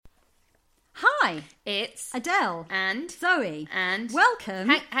Hi, It's Adele and Zoe, and welcome.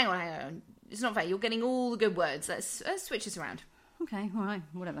 Hang on. It's not fair. You're getting all the good words. Let's switch this around. Okay, all right,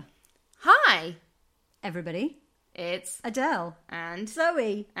 whatever. Hi, Everybody, it's Adele, and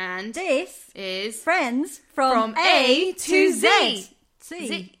Zoe, and this is friends from A to Z.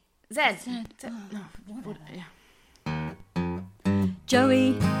 Z.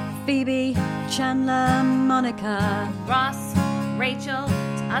 Joey, Phoebe, Chandler, Monica. Ross, Rachel,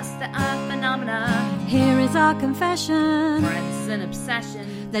 to us the phenomena. Here is our confession Friends an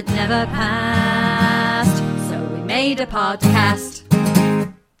obsession. that never passed, so we made a podcast.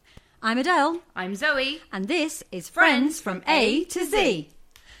 I'm Adele, I'm Zoe. and this is Friends from A to Z.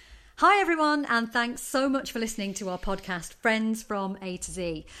 Hi everyone, and thanks so much for listening to our podcast, Friends from A to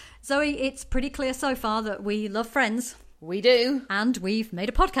Z. Zoe, it's pretty clear so far that we love Friends, We do. and we've made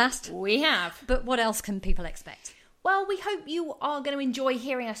a podcast. We have. But what else can people expect? Well, we hope you are going to enjoy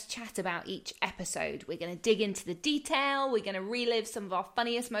hearing us chat about each episode. We're going to dig into the detail, we're going to relive some of our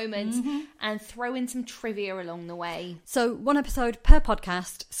funniest moments, and throw in some trivia along the way. So, one episode per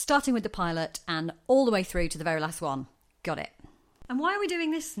podcast, starting with the pilot and all the way through to the very last one. Got it. And why are we doing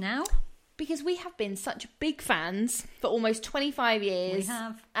this now? Because we have been such big fans for almost 25 years. We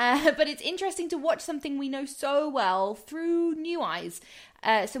have. But it's interesting to watch something we know so well through new eyes.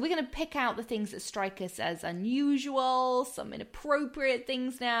 So we're going to pick out the things that strike us as unusual, some inappropriate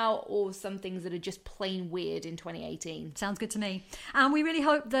things now, or some things that are just plain weird in 2018. Sounds good to me. And we really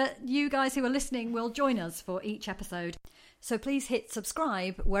hope that you guys who are listening will join us for each episode. So please hit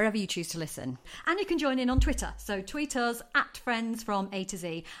subscribe wherever you choose to listen. And you can join in on Twitter. So tweet us at Friends from A to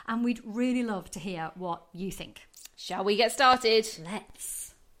Z. And we'd really love to hear what you think. Shall we get started?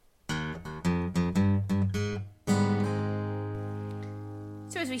 Let's.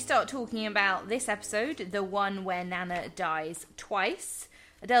 So as we start talking about this episode, the one where Nana dies twice,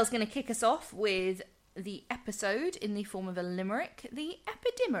 Adele's going to kick us off with the episode in the form of a limerick, the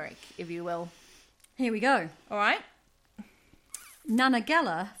epidimeric, if you will. Here we go. All right? Nana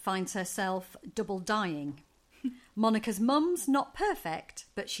Geller finds herself double dying. Monica's mum's not perfect,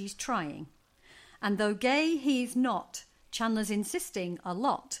 but she's trying. And though gay he's not, Chandler's insisting a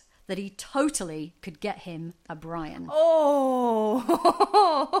lot that he totally could get him a Brian. Oh,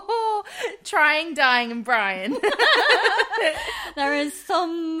 trying, dying, and Brian. There is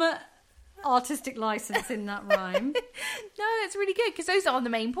some artistic license in that rhyme. No, that's really good because those are the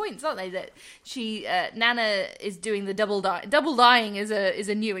main points, aren't they? That she, Nana, is doing the double dying. Double dying is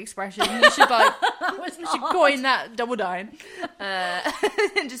a new expression. You should coin that, double dying.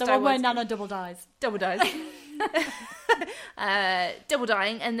 Just The one where Nana double dies. double dies. Double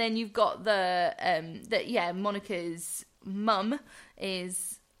dying, and then you've got Monica's mum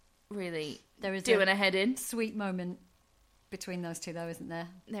is really doing her head in. Sweet moment between those two, though, isn't there?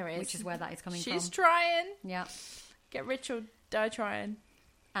 There is. Which is where that is coming from. She's trying. Yeah. Get rich or die trying.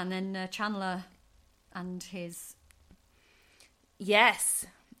 And then Chandler and his... Yes.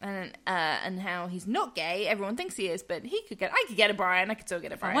 And how he's not gay. Everyone thinks he is, but I could get a Brian. I could still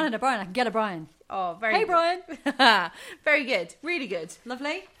get a Brian. I wanted a Brian. I can get a Brian. Oh, very Hey, good. Brian. Very good. Really good.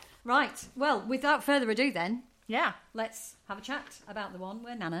 Lovely. Right. Well, without further ado then, Yeah. let's have a chat about the one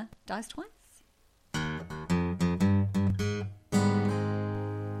where Nana dies twice.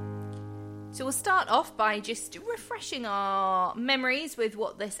 So we'll start off by just refreshing our memories with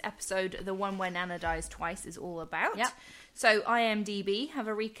what this episode, the one where Nana dies twice, is all about. Yep. So IMDb have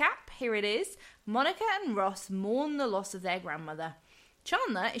a recap. Here it is. Monica and Ross mourn the loss of their grandmother.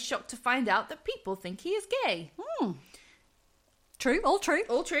 Chandler is shocked to find out that people think he is gay. True. All true.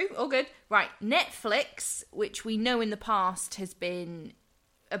 All true, all good. Right, Netflix, which we know in the past has been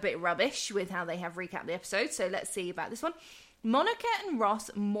a bit rubbish with how they have recapped the episode, so let's see about this one. Monica and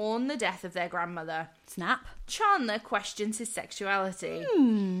Ross mourn the death of their grandmother. Snap. Chandler questions his sexuality.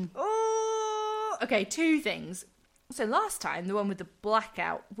 Oh, okay, two things. So last time, the one with the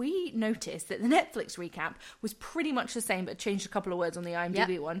blackout, we noticed that the Netflix recap was pretty much the same, but changed a couple of words on the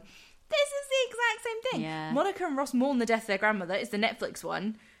IMDb one. This is the exact same thing. Yeah. Monica and Ross mourn the death of their grandmother is the Netflix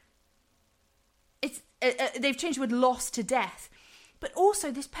one. It's they've changed the word loss to death. But also,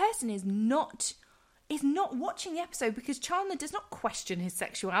 this person is not watching the episode because Chandler does not question his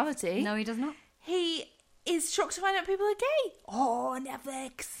sexuality. No, he does not. He is shocked to find out people are gay. Oh,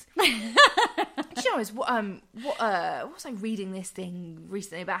 Netflix. Do you know, what was I reading this thing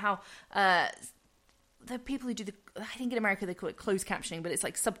recently about how the people who do the I think in America they call it closed captioning, but it's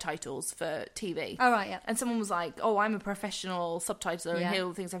like subtitles for TV. Oh, right, yeah. And someone was like, "Oh, I'm a professional subtitler, and here are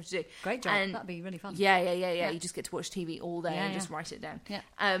all the things I have to do." Great job. And that'd be really fun. Yeah. You just get to watch TV all day and Yeah. just write it down. Yeah.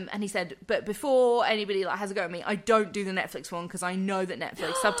 And he said, but before anybody like has a go at me, I don't do the Netflix one because I know that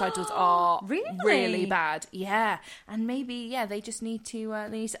Netflix subtitles are really bad. Yeah, and maybe they just need to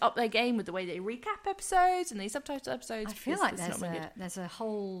up their game with the way they recap episodes and they subtitle episodes. I feel like there's a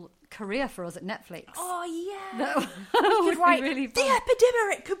whole career for us at Netflix. Oh yeah, That we would could write be really the fun.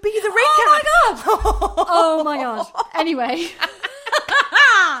 Epidemic could be the recap. Oh my god. Anyway.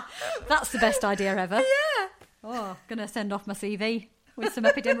 That's the best idea ever. Yeah. Oh, gonna send off my CV with some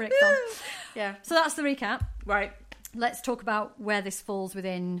epidemics on. Yeah. So that's the recap. Right. Let's talk about where this falls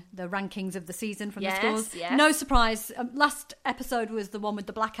within the rankings of the season from the Yes, scores. yes. No surprise. Last episode was the one with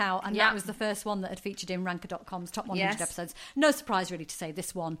the blackout, and Yeah. that was the first one that had featured in Ranker.com's top 100 Yes. episodes. No surprise, really, to say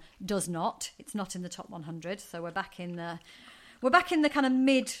this one does not. It's not in the top 100, so we're back in the kind of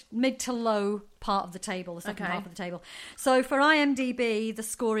mid to low part of the table, the second Okay. half of the table. So for IMDb, the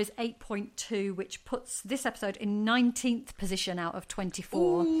score is 8.2, which puts this episode in 19th position out of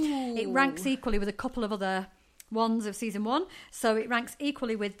 24. Ooh. It ranks equally with a couple of other ones of season 1. So it ranks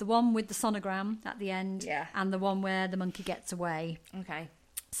equally with the one with the sonogram at the end and the one where the monkey gets away. Okay.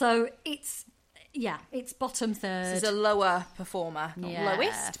 So it's bottom third. This is a lower performer. Not Yeah,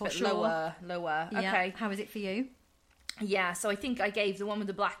 lowest, for but sure. lower. Yeah. Okay. How is it for you? Yeah, so I think I gave the one with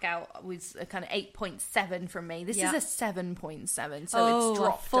the blackout was a kind of 8.7 from me. This is a 7.7, so it's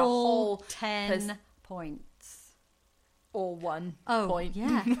dropped a full a whole 10 points. Or 1 Oh, point.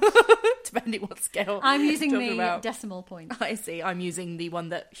 yeah. Depending what scale I'm using talking the about. decimal point. I see. I'm using the one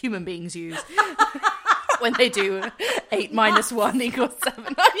that human beings use when they do 8 minus 1 equals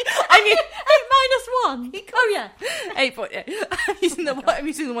 7. I mean 8 minus 1. Oh, yeah. 8 point. Yeah. I'm using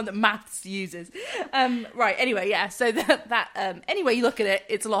the one that maths uses. Right. Anyway, yeah. So that anyway you look at it,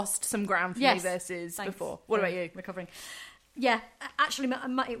 it's lost some ground for me versus Thanks before. What for about you? Recovering. Yeah, actually,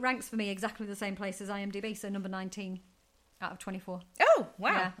 it ranks for me exactly the same place as IMDb, so number 19 out of 24. Oh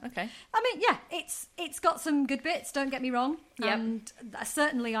wow. Yeah. Okay. I mean, yeah, it's got some good bits. Don't get me wrong. Yep. And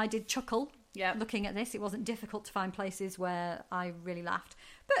certainly, I did chuckle. Yep. Looking at this, it wasn't difficult to find places where I really laughed,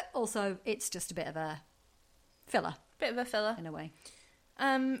 but also it's just a bit of a filler Bit of a filler. in a way.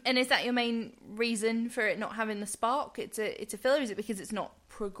 And is that your main reason for it not having the spark? It's a filler. Is it because it's not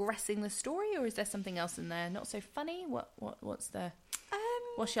progressing the story, or is there something else in there? Not so funny. What's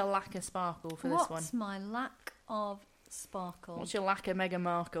your lack of sparkle for this one? What's my lack of sparkle? What's your lack of Meghan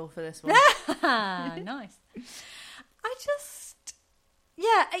Markle for this one? Nice. I just...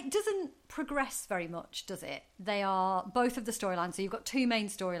 Yeah, it doesn't progress very much, does it? They are both of the storylines. So you've got two main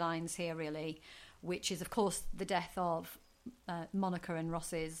storylines here, really, which is, of course, the death of Monica and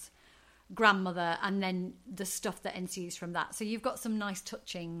Ross's grandmother, and then the stuff that ensues from that. So you've got some nice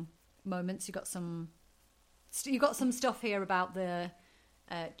touching moments. You've got some stuff here about the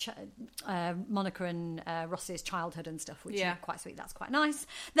Monica and Ross's childhood and stuff, which is quite sweet. That's quite nice.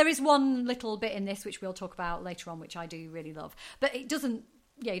 There is one little bit in this which we'll talk about later on, which I do really love, but it doesn't.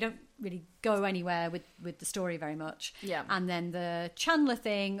 Yeah, you don't really go anywhere with the story very much. Yeah, and then the Chandler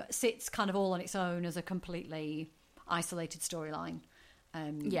thing sits kind of all on its own as a completely isolated storyline.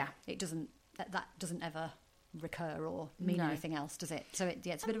 It doesn't. That doesn't ever recur or mean anything else, does it? So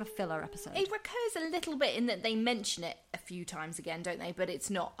it's a bit of a filler episode. It recurs a little bit in that they mention it a few times again, don't they? But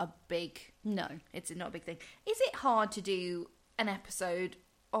it's not a big... No. It's not a big thing. Is it hard to do an episode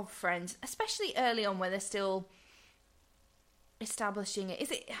of Friends, especially early on where they're still establishing it?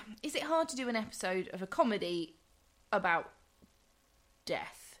 Is it hard to do an episode of a comedy about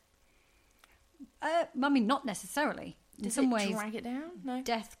death? I mean, not necessarily. In some ways, drag it down? No.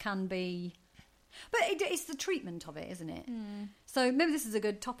 Death can be... But it's the treatment of it, isn't it? So maybe this is a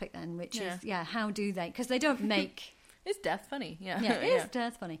good topic then, which is, how do they... Because they don't make... Is death funny? Yeah. Yeah, is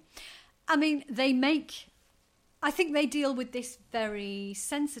death funny? I mean, they make... I think they deal with this very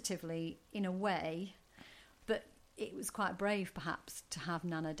sensitively in a way, but it was quite brave, perhaps, to have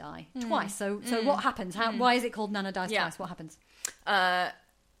Nana die twice. So what happens? Why is it called Nana Dies Twice? What happens? Nana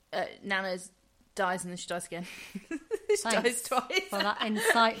dies and then she dies again. She Thanks dies twice. for that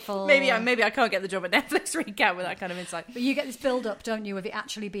insightful... Maybe I can't get the job at Netflix recap with that kind of insight. But you get this build-up, don't you, of it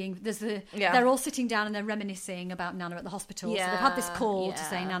actually being... They're all sitting down and they're reminiscing about Nana at the hospital. Yeah, so they've had this call to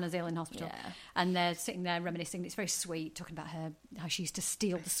say Nana's ill in hospital. Yeah. And they're sitting there reminiscing. It's very sweet, talking about how she used to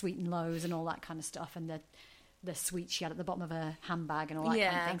steal the sweet and lows and all that kind of stuff, and the sweets she had at the bottom of her handbag and all that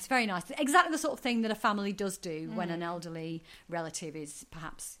kind of thing. It's very nice. Exactly the sort of thing that a family does do when an elderly relative is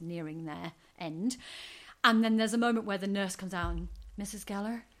perhaps nearing their end. And then there's a moment where the nurse comes out and, Mrs.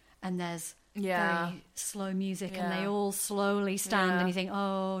 Geller, and there's very slow music, and they all slowly stand, and you think,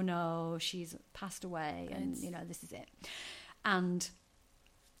 oh no, she's passed away, and this is it. And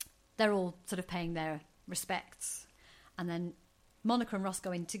they're all sort of paying their respects, and then Monica and Ross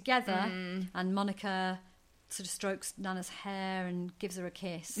go in together, and Monica sort of strokes Nana's hair and gives her a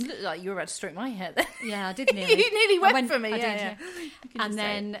kiss. You look like you were about to stroke my hair then. Yeah, I did nearly. You nearly went for me. I did. And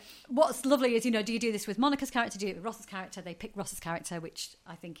then what's lovely is, do you do this with Monica's character? Do you do it with Ross's character? They pick Ross's character, which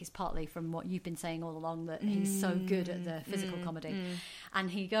I think is partly from what you've been saying all along, that he's so good at the physical comedy. And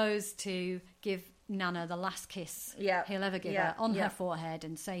he goes to give Nana the last kiss he'll ever give her on her forehead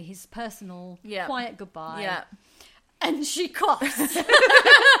and say his personal quiet goodbye. Yeah. And she coughs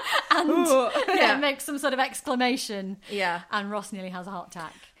and makes some sort of exclamation. Yeah. And Ross nearly has a heart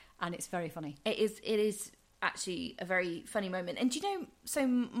attack. And it's very funny. It is actually a very funny moment. And so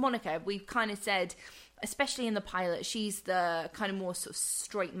Monica, we've kind of said, especially in the pilot, she's the kind of more sort of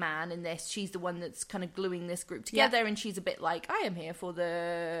straight man in this. She's the one that's kind of gluing this group together. And she's a bit like, I am here for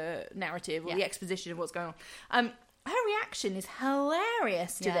the narrative or the exposition of what's going on. Her reaction is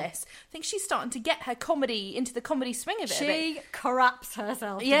hilarious to this. I think she's starting to get her comedy into the comedy swing of it. She craps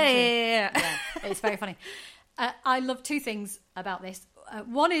herself. Yeah. It's very funny. I love two things about this.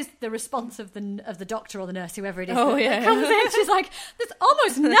 One is the response of the doctor or the nurse, whoever it is, that comes in. She's like, "This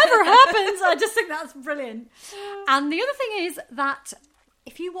almost never happens." I just think that's brilliant. And the other thing is that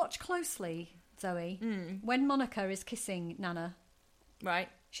if you watch closely, Zoe, when Monica is kissing Nana, right,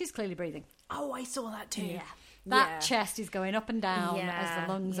 she's clearly breathing. Oh, I saw that too. Yeah. That chest is going up and down as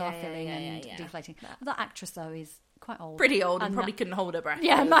the lungs are filling and deflating. That actress, though, is quite old. Pretty old and probably couldn't hold her breath.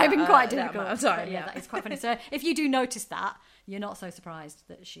 Yeah, it might have been quite difficult. I'm sorry. Yeah, that is quite funny. So if you do notice that, you're not so surprised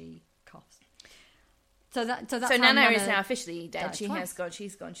that she coughs. So Nana is now officially dead. She's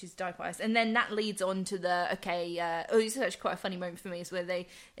gone. She's died twice. And then that leads on to it's actually quite a funny moment for me, is where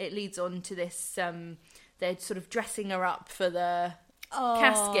it leads on to this, they're sort of dressing her up for the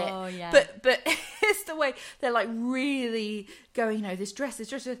casket, but it's the way they're like really going, this dress,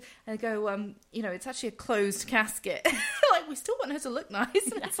 and they go, it's actually a closed casket. Like, we still want her to look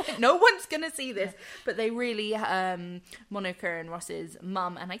nice, and it's like, no one's gonna see this. But they really, Monica and Ross's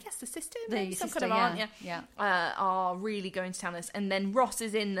mum, and I guess the sister, some kind of aunt, are really going to town this. And then Ross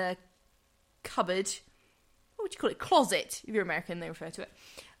is in the cupboard. What would you call it? Closet. If you're American, they refer to it.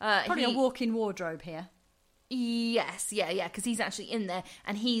 Probably a walk-in wardrobe here. Yes, because he's actually in there,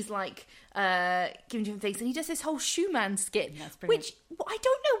 and he's like giving different things, and he does this whole shoeman skit, which I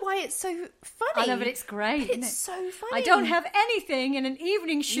don't know why it's so funny. I know, but it's great. It's so funny. I don't have anything in an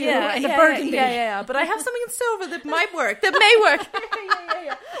evening shoe in a burgundy. But I have something in silver that might work. That may work.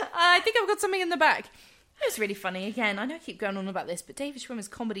 I think I've got something in the back. It's really funny. Again, I know I keep going on about this, but David Schwimmer's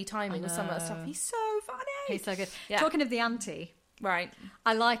comedy timing with some of that stuff, he's so funny. He's so good. Yeah. Talking of the auntie. Right.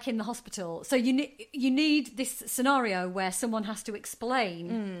 I like in the hospital. So you need this scenario where someone has to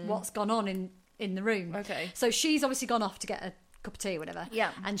explain what's gone on in the room. Okay. So she's obviously gone off to get a cup of tea or whatever.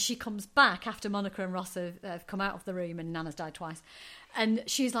 Yeah. And she comes back after Monica and Ross have come out of the room and Nana's died twice. And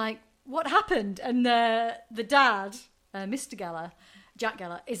she's like, what happened? And the dad, Mr. Geller, Jack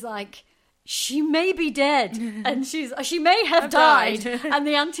Geller, is like, she may be dead, and she may have died. And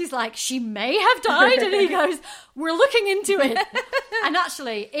the auntie's like, she may have died, and he goes, we're looking into it. And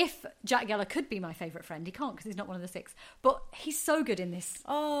actually, if Jack Geller could be my favourite friend, he can't because he's not one of the six, but he's so good in this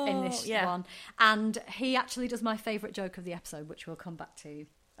one, and he actually does my favourite joke of the episode, which we'll come back to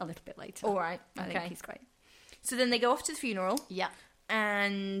a little bit later. All right, I think he's great. So then they go off to the funeral,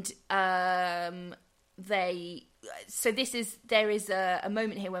 and there is a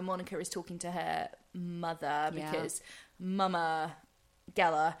moment here where Monica is talking to her mother, because Mama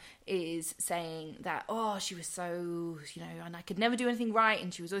Geller is saying that, she was so, and I could never do anything right,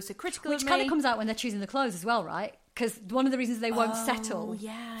 and she was always so critical of me. Which kind of comes out when they're choosing the clothes as well, right? Because one of the reasons they won't settle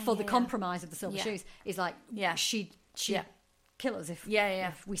for the compromise of the silver shoes is like, she'd kill us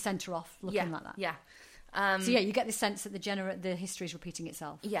if we sent her off looking like that. Yeah. So you get this sense that the history is repeating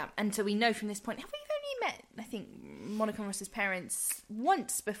itself. Yeah, and so we know from this point, we've only met, I think, Monica and Ross's parents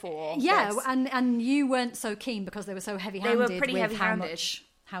once before. Yeah, and you weren't so keen because they were so heavy-handed. They were pretty heavy-handed.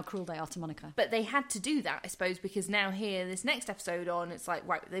 How cruel they are to Monica. But they had to do that, I suppose, because now here, this next episode on, it's like,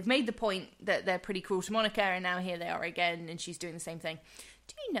 right, they've made the point that they're pretty cruel to Monica, and now here they are again, and she's doing the same thing.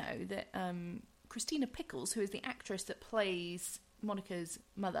 Do you know that Christina Pickles, who is the actress that plays Monica's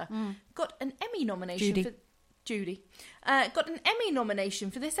mother, got an Emmy nomination for Judy. Got an Emmy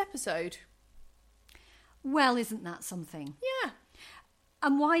nomination for this episode. Well, isn't that something? Yeah.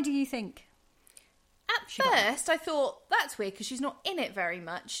 And why do you think? At first, I thought, that's weird because she's not in it very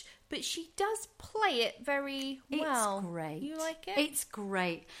much, but she does play it very well. It's great. You like it? It's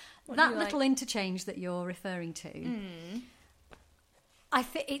great. that little interchange that you're referring to, I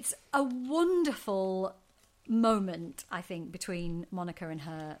think it's a wonderful moment, I think, between Monica and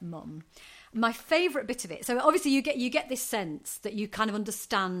her mum. My favourite bit of it, so obviously you get this sense that you kind of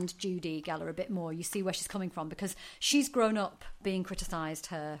understand Judy Geller a bit more. You see where she's coming from because she's grown up being criticised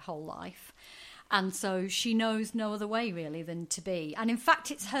her whole life. And so she knows no other way, really, than to be. And in fact,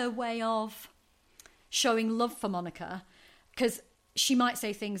 it's her way of showing love for Monica, because she might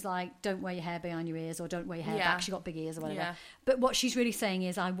say things like, don't wear your hair behind your ears, or don't wear your hair back, she got big ears, or whatever. Yeah. But what she's really saying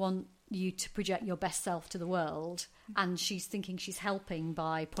is, I want you to project your best self to the world. And she's thinking she's helping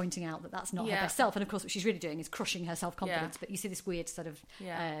by pointing out that that's not her best self. And of course, what she's really doing is crushing her self-confidence. But you see this weird sort of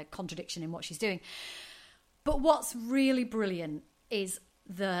contradiction in what she's doing. But what's really brilliant is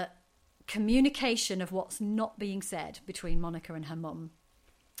the communication of what's not being said between Monica and her mum.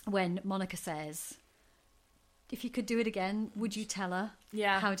 When Monica says, if you could do it again, would you tell her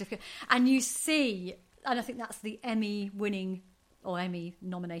how difficult? And you see, and I think that's the Emmy winning or Emmy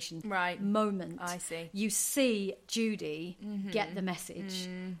nomination moment. I see. You see Judy get the message,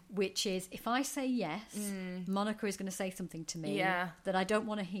 which is, if I say yes, Monica is going to say something to me that I don't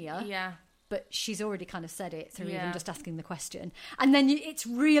want to hear. Yeah. But she's already kind of said it through even just asking the question. And then it's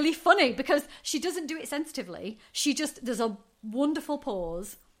really funny because she doesn't do it sensitively. There's a wonderful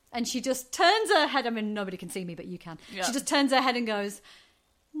pause and she just turns her head. I mean, nobody can see me, but you can. Yeah. She just turns her head and goes,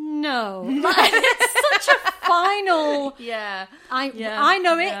 no. Like, it's such a final... I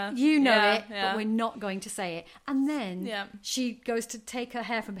know it, you know it, but we're not going to say it. And then she goes to take her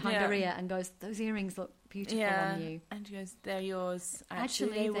hair from behind her ear and goes, those earrings look beautiful on you. And she goes, they're yours.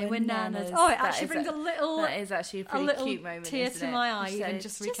 Actually they were Nana's. Oh, it actually brings a little... That is actually a pretty cute moment, tear to my eye, even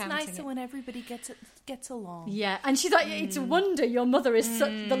just recounting it. It's just nicer when everybody gets along. Yeah, and she's like, it's a wonder your mother is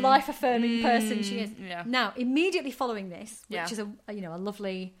such the life-affirming person she is. Yeah. Now, immediately following this, which is a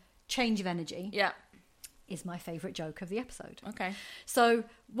lovely change of energy, is my favourite joke of the episode. Okay. So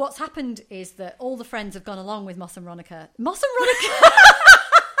what's happened is that all the friends have gone along with Moss and Ronica. Moss and Ronica!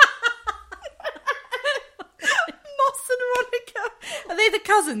 Are they the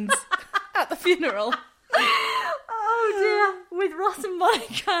cousins at the funeral? Oh dear, with Ross and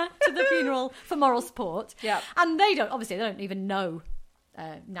Monica to the funeral for moral support. Yeah. And they don't even know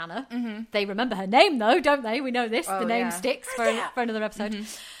Nana. They remember her name though, don't they? We know this. The name sticks for another episode.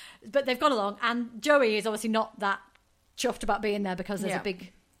 But they've gone along, and Joey is obviously not that chuffed about being there because there's a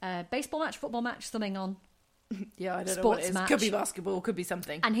big baseball match, football match, something on. Yeah, I don't know what it is. Match. Could be basketball, could be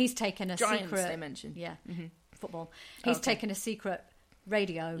something. And he's taken a Giants, secret... they mentioned. Yeah, football. He's taken a secret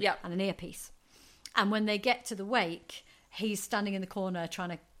radio and an earpiece. And when they get to the wake, he's standing in the corner trying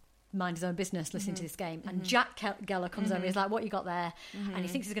to mind his own business, listening to this game. And Jack Geller comes over, he's like, what you got there? And he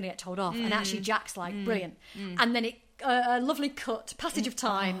thinks he's going to get told off. And actually Jack's like, brilliant. And then a lovely cut, passage of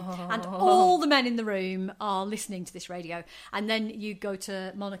time, and all the men in the room are listening to this radio. And then you go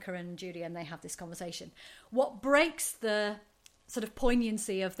to Monica and Judy and they have this conversation. What breaks the sort of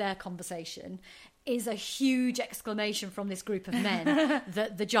poignancy of their conversation is a huge exclamation from this group of men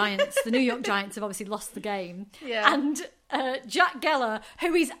that the New York Giants have obviously lost the game. Yeah. And Jack Geller,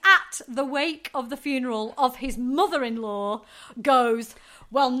 who is at the wake of the funeral of his mother-in-law, goes,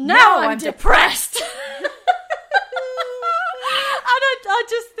 well, now I'm depressed. I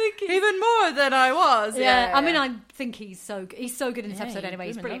just think even more than I was. Yeah. I mean, I think he's so good in this episode anyway.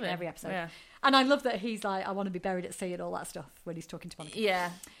 He's brilliant in every episode. Yeah. And I love that he's like, I want to be buried at sea and all that stuff when he's talking to Monica. Yeah.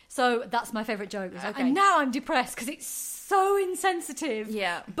 So that's my favourite joke. Like, and now I'm depressed because it's so insensitive.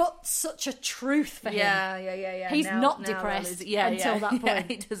 Yeah. But such a truth for him. Yeah. He's not depressed until that point. Yeah,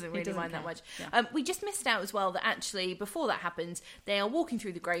 he doesn't really mind that much. Yeah. We just missed out as well that actually before that happens, they are walking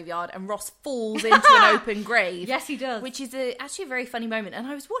through the graveyard and Ross falls into an open grave. Yes, he does. Which is actually a very funny moment. And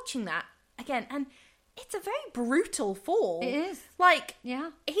I was watching that again and it's a very brutal fall. It is. Like, he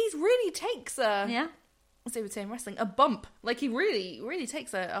really takes as they would say in wrestling, a bump. Like, he really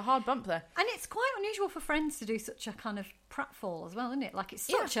takes a hard bump there. And it's quite unusual for Friends to do such a kind of pratfall as well, isn't it? Like, it's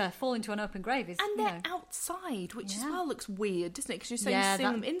such a fall into an open grave. And they're outside, which as well looks weird, doesn't it? Because you're so used to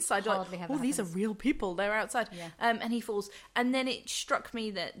seeing them inside. Like, these are real people. They're outside. Yeah. And he falls. And then it struck me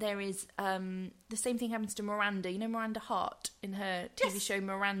that there is the same thing happens to Miranda. You know Miranda Hart in her TV show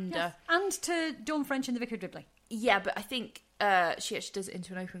Miranda? Yes. And to Dawn French in The Vicar of Dibley. Yeah, but I think she actually does it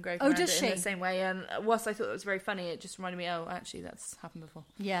into an open grave. Oh, does she? In the same way. And whilst I thought that was very funny, it just reminded me, actually, that's happened before.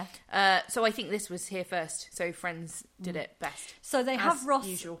 Yeah. So I think this was here first. So Friends did it best. So they have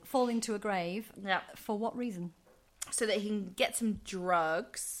Ross fall into a grave. Yeah. For what reason? So that he can get some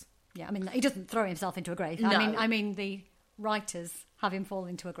drugs. Yeah, I mean, he doesn't throw himself into a grave. No. I mean, the writers have him fall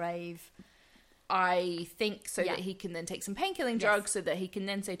into a grave. I think so Yeah. that he can then take some painkilling drugs so that he can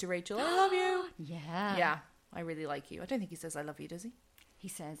then say to Rachel, I love you. Yeah. Yeah, I really like you. I don't think he says I love you, does he? He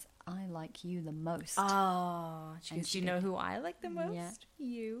says, I like you the most. Oh, she And goes, she do you know who I like the most? Yeah.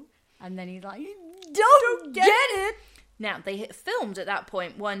 You. And then he's like, don't get it. Now, they filmed at that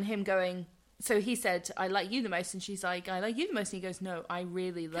point, him going, so he said, I like you the most, and she's like, I like you the most, and he goes, no, I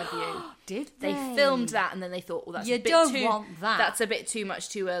really love you. Did They filmed that, and then they thought, well, that's You a bit don't too... want that. That's a bit too much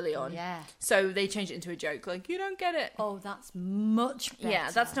too early on. Yeah. So they changed it into a joke, like, you don't get it. Oh, that's much better. Yeah,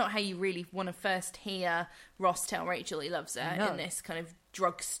 that's not how you really want to first hear Ross tell Rachel he loves her No. in this kind of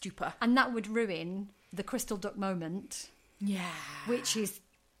drug stupor. And that would ruin the Crystal Duck moment, Yeah. which is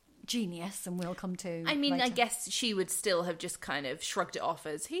genius, and we'll come to I mean, I later. guess she would still have just kind of shrugged it off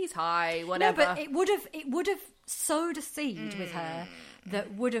as he's high, No, whatever. but it would have sowed a seed with her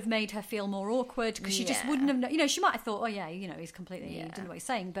that would have made her feel more awkward, because she just Yeah. wouldn't have known. You know, she might have thought, oh yeah, you know, he's completely, Yeah. he doesn't know what he's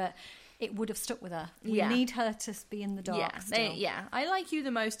saying, but it would have stuck with her. We Yeah. need her to be in the dark yeah, still. I like you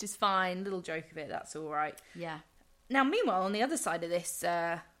the most is fine. Little joke of it, that's all right. Yeah. Now, meanwhile, on the other side of this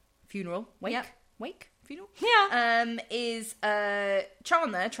funeral, Yep. funeral, Yeah. is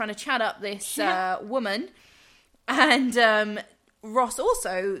Chandler trying to chat up this Yeah. woman, and Ross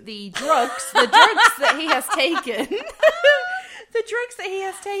also the drugs that he has taken, the drugs that he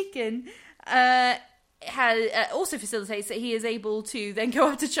has taken. Also facilitates that he is able to then go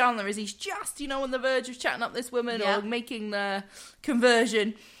up to Chandler as he's just, on the verge of chatting up this woman Yeah. or making the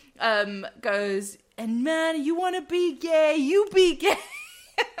conversion. Goes, and man, you want to be gay, you be gay.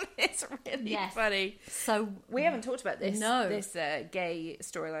 It's really Yes. funny. So We haven't talked about this gay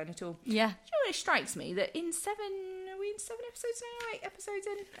storyline at all. yeah, Do you know what it strikes me? That are we in 7 episodes now? 8 episodes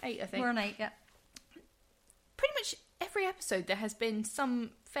in? 8, I think. we're on 8. Yeah. Pretty much every episode there has been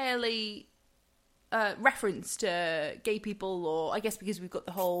some fairly reference to gay people, or I guess because we've got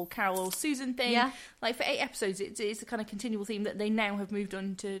the whole Carol or Susan thing. Yeah. Like for 8 episodes, it's a kind of continual theme that they now have moved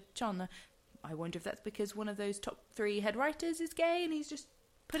on to Chandler. I wonder if that's because one of those top 3 head writers is gay and he's just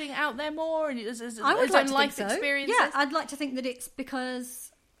putting it out there more and his I would his like own to life think so. experiences. Yeah, I'd like to think that it's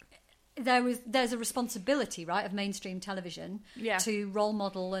because there's a responsibility, right, of mainstream television to role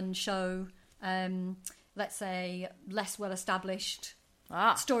model and show, let's say, less well-established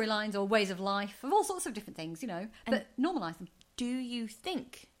storylines or ways of life, of all sorts of different things, but normalise them. Do you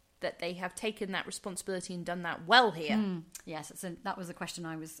think that they have taken that responsibility and done that well here? Yes, that was a question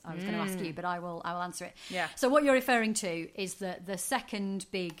I was going to ask you, but I will answer it. Yeah. So what you're referring to is that the second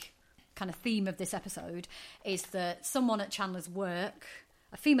big kind of theme of this episode is that someone at Chandler's work,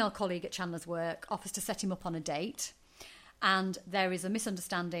 a female colleague at Chandler's work, offers to set him up on a date. And there is a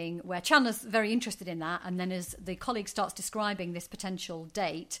misunderstanding where Chandler's very interested in that, and then as the colleague starts describing this potential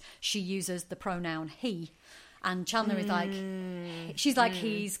date, she uses the pronoun he. And Chandler is like, she's like,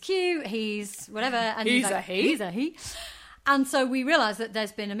 he's cute, he's whatever. And He's like, a he? He's a he. And so we realise that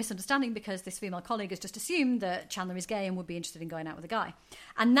there's been a misunderstanding because this female colleague has just assumed that Chandler is gay and would be interested in going out with a guy.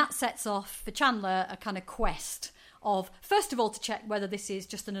 And that sets off for Chandler a kind of quest of, first of all, to check whether this is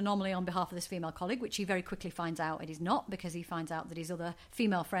just an anomaly on behalf of this female colleague, which he very quickly finds out it is not, because he finds out that his other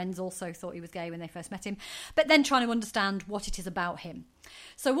female friends also thought he was gay when they first met him, but then trying to understand what it is about him.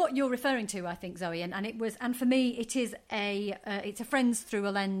 So what you're referring to, I think, Zoe, and for me, it is it's a friends through a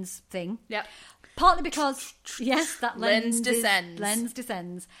lens thing. Yep. Partly because, yes, that Lens descends. Lens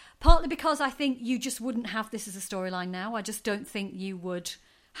descends. Partly because I think you just wouldn't have this as a storyline now. I just don't think you would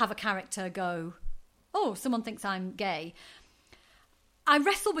have a character go, oh, someone thinks I'm gay. I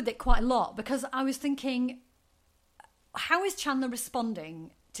wrestled with it quite a lot because I was thinking, how is Chandler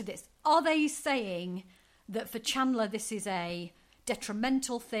responding to this? Are they saying that for Chandler this is a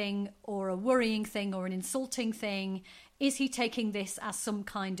detrimental thing or a worrying thing or an insulting thing? Is he taking this as some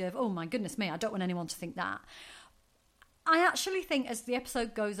kind of, oh my goodness me, I don't want anyone to think that? I actually think as the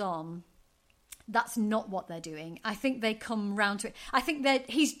episode goes on, that's not what they're doing. I think they come round to it. I think that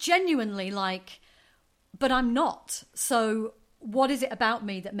he's genuinely like, but I'm not. So what is it about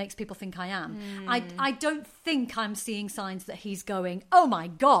me that makes people think I am? I don't think I'm seeing signs that he's going, oh my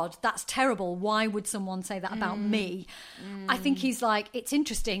God, that's terrible. Why would someone say that about me? I think he's like, it's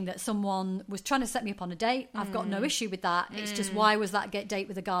interesting that someone was trying to set me up on a date. I've got no issue with that. It's just, why was that date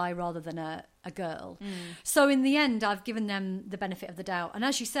with a guy rather than a girl? So in the end, I've given them the benefit of the doubt. And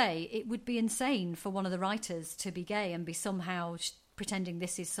as you say, it would be insane for one of the writers to be gay and be somehow pretending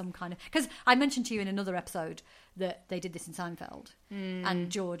this is some kind of... Because I mentioned to you in another episode that they did this in Seinfeld. And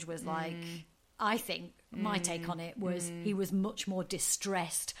George was like... I think my take on it was he was much more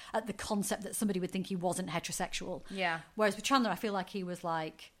distressed at the concept that somebody would think he wasn't heterosexual. Yeah. Whereas with Chandler, I feel like he was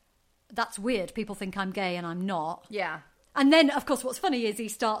like, that's weird. People think I'm gay and I'm not. Yeah. And then, of course, what's funny is he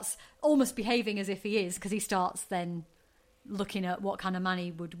starts almost behaving as if he is, because he starts then looking at what kind of man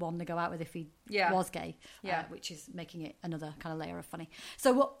he would want to go out with if he was gay, which is making it another kind of layer of funny.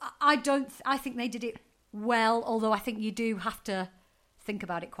 So I think they did it well, although I think you do have to think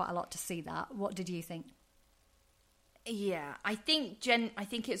about it quite a lot to see that. What did you think? Yeah, I think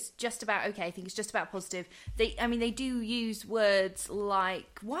it's just about okay. I think it's just about positive. They do use words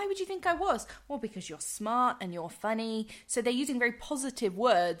like, "Why would you think I was?" Well, because you're smart and you're funny. So they're using very positive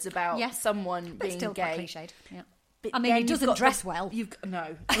words about someone but being still gay. Quite cliched. Yeah. But I mean, he doesn't dress well.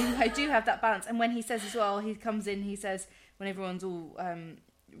 No, I do have that balance. And when he says as well, he comes in. He says when everyone's all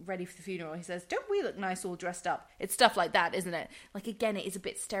ready for the funeral, he says, "Don't we look nice all dressed up?" It's stuff like that, isn't it? Like, again, it is a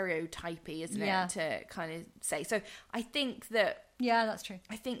bit stereotypy, isn't it, to kind of say. So I think that... Yeah, that's true.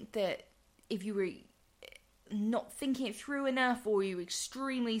 I think that if you were not thinking it through enough, or you were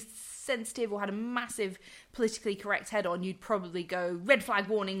extremely sensitive or had a massive politically correct head on, you'd probably go, red flag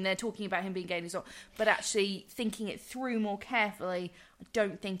warning, they're talking about him being gay and he's not. But actually thinking it through more carefully, I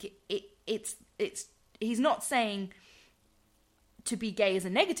don't think it's he's not saying to be gay is a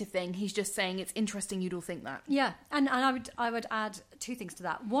negative thing. He's just saying it's interesting you'd all think that. Yeah, and I would add two things to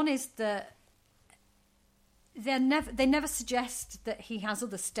that. One is that they never suggest that he has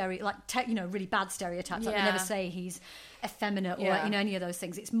other really bad stereotypes. Like they never say he's effeminate or any of those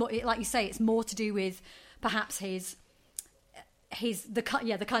things. It's more, like you say, it's more to do with perhaps the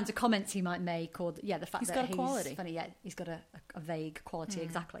kinds of comments he might make, or the fact that he's quality. Funny. Yeah, he's got a vague quality.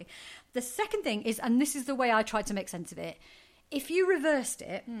 Exactly. The second thing is, and this is the way I tried to make sense of it. If you reversed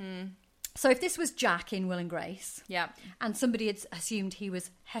it, so if this was Jack in Will and Grace, and somebody had assumed he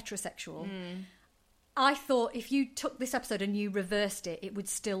was heterosexual, I thought if you took this episode and you reversed it, it would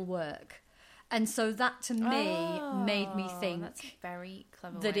still work. And so that to me made me think that's very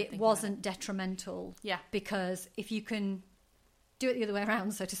clever that it wasn't detrimental. Yeah. Because if you can do it the other way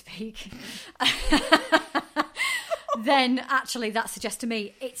around, so to speak, then actually that suggests to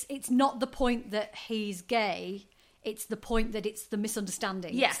me it's not the point that he's gay. It's the point that it's the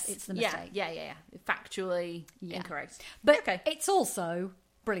misunderstanding. Yes. It's the mistake. Yeah. Factually incorrect. But it's also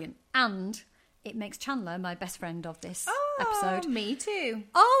brilliant. And it makes Chandler my best friend of this episode. Me too.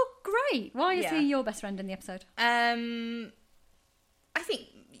 Oh, great. Why is he your best friend in the episode? I think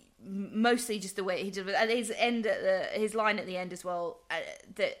mostly just the way he did it. At his line at the end as well,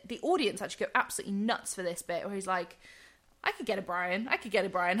 the audience actually go absolutely nuts for this bit where he's like, I could get a Brian.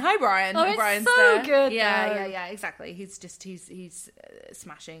 Hi, Brian. Oh, and it's Brian's so there. good. Yeah, exactly. He's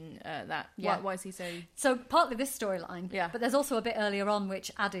smashing that. Yeah. Why is he so... So partly this storyline, but there's also a bit earlier on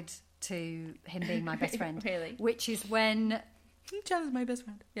which added to him being my best friend. Really? Which is when... Chandler's my best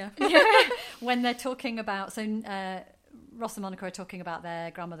friend. Yeah. When they're talking about... So Ross and Monica are talking about their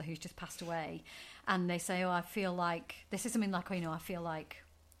grandmother who's just passed away. And they say, I feel like... This is something like, I feel like...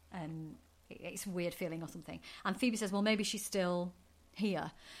 it's a weird feeling or something. And Phoebe says, well, maybe she's still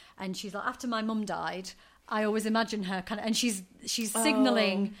here. And she's like, after my mum died, I always imagine her kind of... And she's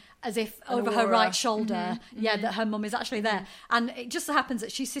signalling as if over her right shoulder, that her mum is actually there. And it just so happens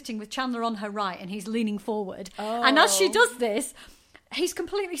that she's sitting with Chandler on her right and he's leaning forward. And as she does this, he's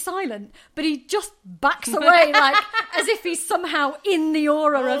completely silent, but he just backs away, like as if he's somehow in the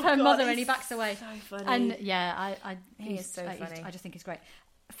aura of her mother, and he backs away. So funny. And yeah, he is so funny. I just think he's great.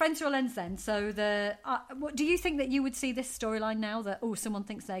 Friends Through a Lens then. So do you think that you would see this storyline now that, someone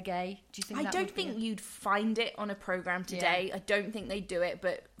thinks they're gay? Do you think I don't think you'd find it on a programme today. Yeah. I don't think they do it,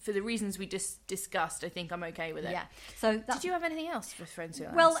 but for the reasons we just discussed, I think I'm okay with it. Yeah. So did you have anything else for Friends Through a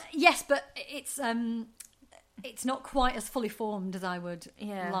Lens? Well, yes, but it's not quite as fully formed as I would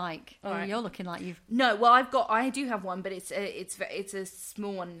like. All right. You're looking like you've... No, well, I do have one, but it's a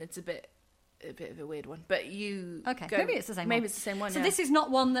small one. It's a bit of a weird one, but you maybe it's the same one. Maybe it's the same one. So this is not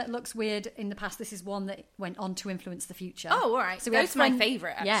one that looks weird in the past. This is one that went on to influence the future. Oh, all right. So that's my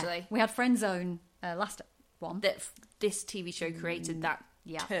favourite, actually. Yeah, we had Friend Zone last one. That this TV show created that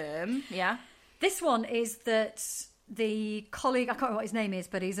term. Yeah. This one is that the colleague, I can't remember what his name is,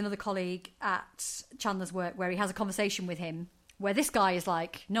 but he's another colleague at Chandler's work where he has a conversation with him where this guy is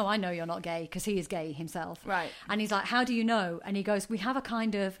like, no, I know you're not gay, because he is gay himself. Right. And he's like, how do you know? And he goes, we have a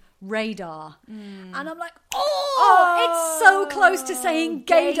kind of radar. And I'm like, it's so close to saying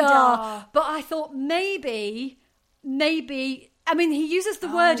gaydar. But I thought maybe, I mean, he uses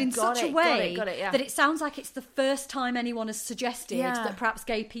the word in such a way that it sounds like it's the first time anyone has suggested that perhaps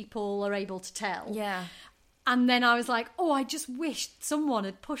gay people are able to tell. Yeah. And then I was like, oh, I just wished someone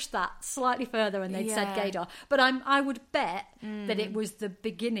had pushed that slightly further and they'd said gaydar. But I would bet that it was the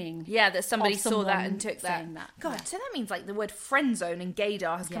beginning. Yeah, that somebody saw that and took that. God, Yeah. so that means like the word friend zone and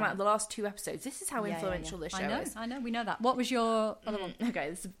gaydar has come out in the last 2 episodes. This is how influential this show is. I know, we know that. What was your other one?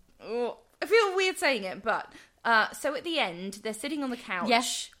 Okay, I feel weird saying it, but so at the end, they're sitting on the couch.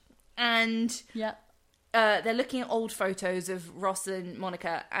 Yes. And Yeah. they're looking at old photos of Ross and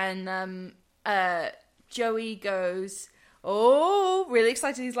Monica, and Joey goes, oh, really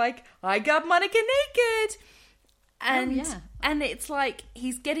excited. He's like, I got Monica naked. And it's like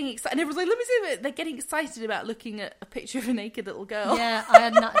he's getting excited. And everyone's like, let me see it. They're getting excited about looking at a picture of a naked little girl. Yeah,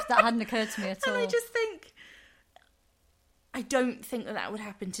 that hadn't occurred to me at all. And I just think, I don't think that would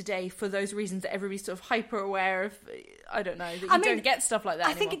happen today for those reasons that everybody's sort of hyper aware of. I don't know, that you don't get stuff like that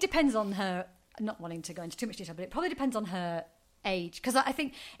anymore. Think it depends on her, not wanting to go into too much detail, but it probably depends on her age. Because I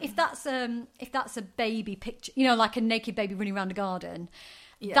think if that's a baby picture, you know, like a naked baby running around a garden,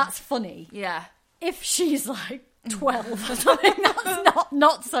 that's funny. Yeah. If she's like 12 or something, that's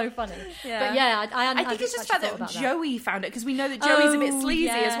not so funny. Yeah. But yeah, I think it's just the fact that Joey found it, because we know that Joey's a bit sleazy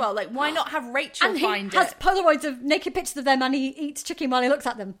as well. Like, why not have Rachel find it? And he has Polaroids of naked pictures of them and he eats chicken while he looks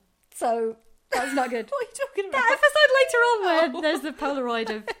at them. So that's not good. What are you talking about? That episode later on where there's the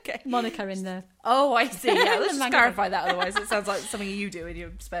Polaroid of Monica in there. Oh, I see. Yeah, let's just clarify that, otherwise it sounds like something you do in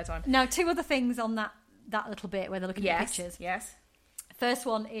your spare time. Now, 2 other things on that little bit where they're looking at pictures. Yes. First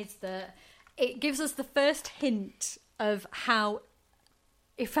one is that it gives us the first hint of how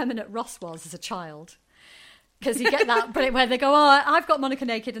effeminate Ross was as a child. Because you get that bit where they go, oh, I've got Monica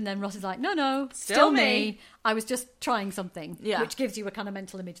naked, and then Ross is like, no, still me. I was just trying something, which gives you a kind of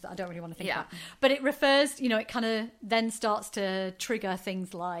mental image that I don't really want to think about. But it refers, it kind of then starts to trigger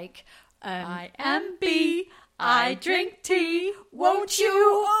things like, I am B, I drink tea, won't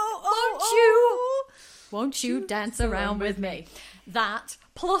you, won't you dance around with me? That,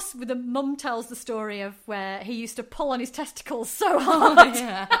 plus the mum tells the story of where he used to pull on his testicles so hard.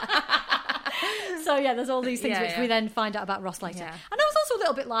 So yeah, there's all these things which we then find out about Ross later. Yeah. And I was also a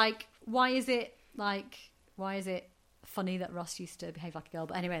little bit like, why is it funny that Ross used to behave like a girl?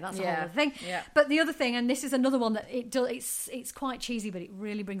 But anyway, that's a whole other thing. Yeah. But the other thing, and this is another one that it's quite cheesy, but it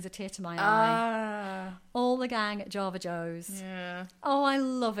really brings a tear to my eye. All the gang at Java Joe's. Yeah. Oh, I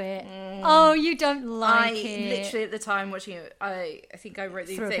love it. Oh, you don't like it. Literally at the time watching it, I think I wrote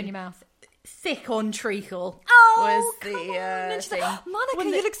the threw up in your mouth. Thick on treacle. Oh, was the thing. Monica,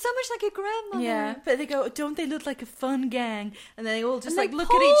 you look so much like your grandmother. Yeah, but they go, don't they look like a fun gang? And then they all just like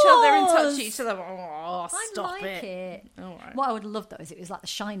look at each other and touch each other. Oh, stop it. All right. What I would love though is it was like The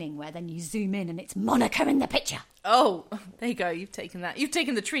Shining, where then you zoom in and it's Monica in the picture. Oh, there you go. You've taken that. You've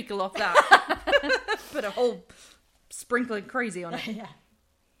taken the treacle off that. Put a whole sprinkling crazy on it. Yeah.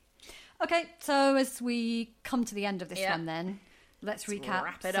 Okay, so as we come to the end of this one, then let's recap.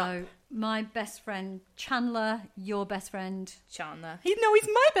 Wrap it up. My best friend Chandler, your best friend Chandler. He's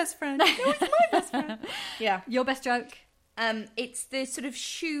my best friend. Yeah. Your best joke? It's the sort of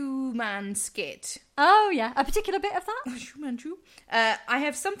shoe man skit. Oh yeah, a particular bit of that. Shoe man, shoe. I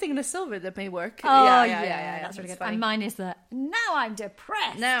have something in a silver that may work. Oh yeah, that's really good. Funny. And mine is that now I'm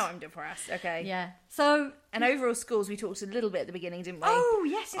depressed. Okay. Yeah. So and overall scores, we talked a little bit at the beginning, didn't we? Oh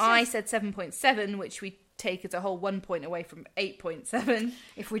yes. I said 7.7, which we take as a whole 1 point away from 8.7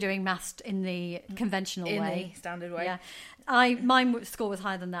 if we're doing maths in the conventional way, the standard way. Yeah, my score was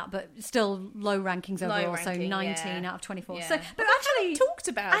higher than that, but still low rankings overall. So 19 out of 24. Yeah. So, but actually talked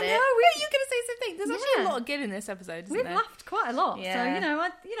about it. I know. Were you going to say something? There's actually a lot of good in this episode. Isn't We've there? laughed quite a lot. Yeah. So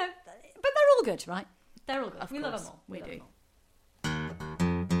but they're all good, right? They're all good. Of we course. love them all. We do.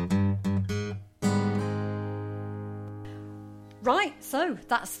 Right, so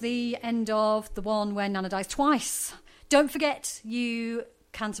that's the end of the one where Nana dies twice. Don't forget, you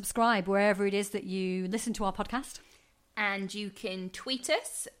can subscribe wherever it is that you listen to our podcast. And you can tweet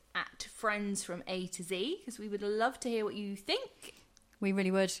us at Friends from A to Z, because we would love to hear what you think. We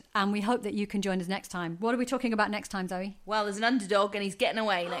really would. And we hope that you can join us next time. What are we talking about next time, Zoe? Well, there's an underdog and he's getting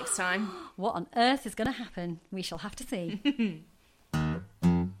away next time. What on earth is going to happen? We shall have to see.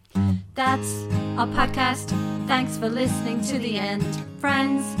 That's our podcast. Thanks for listening to the end.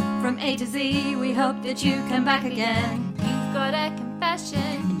 Friends from A to Z, we hope that you come back again. You've got a confession,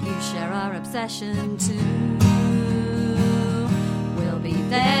 and you share our obsession too. We'll be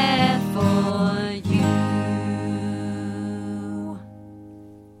there for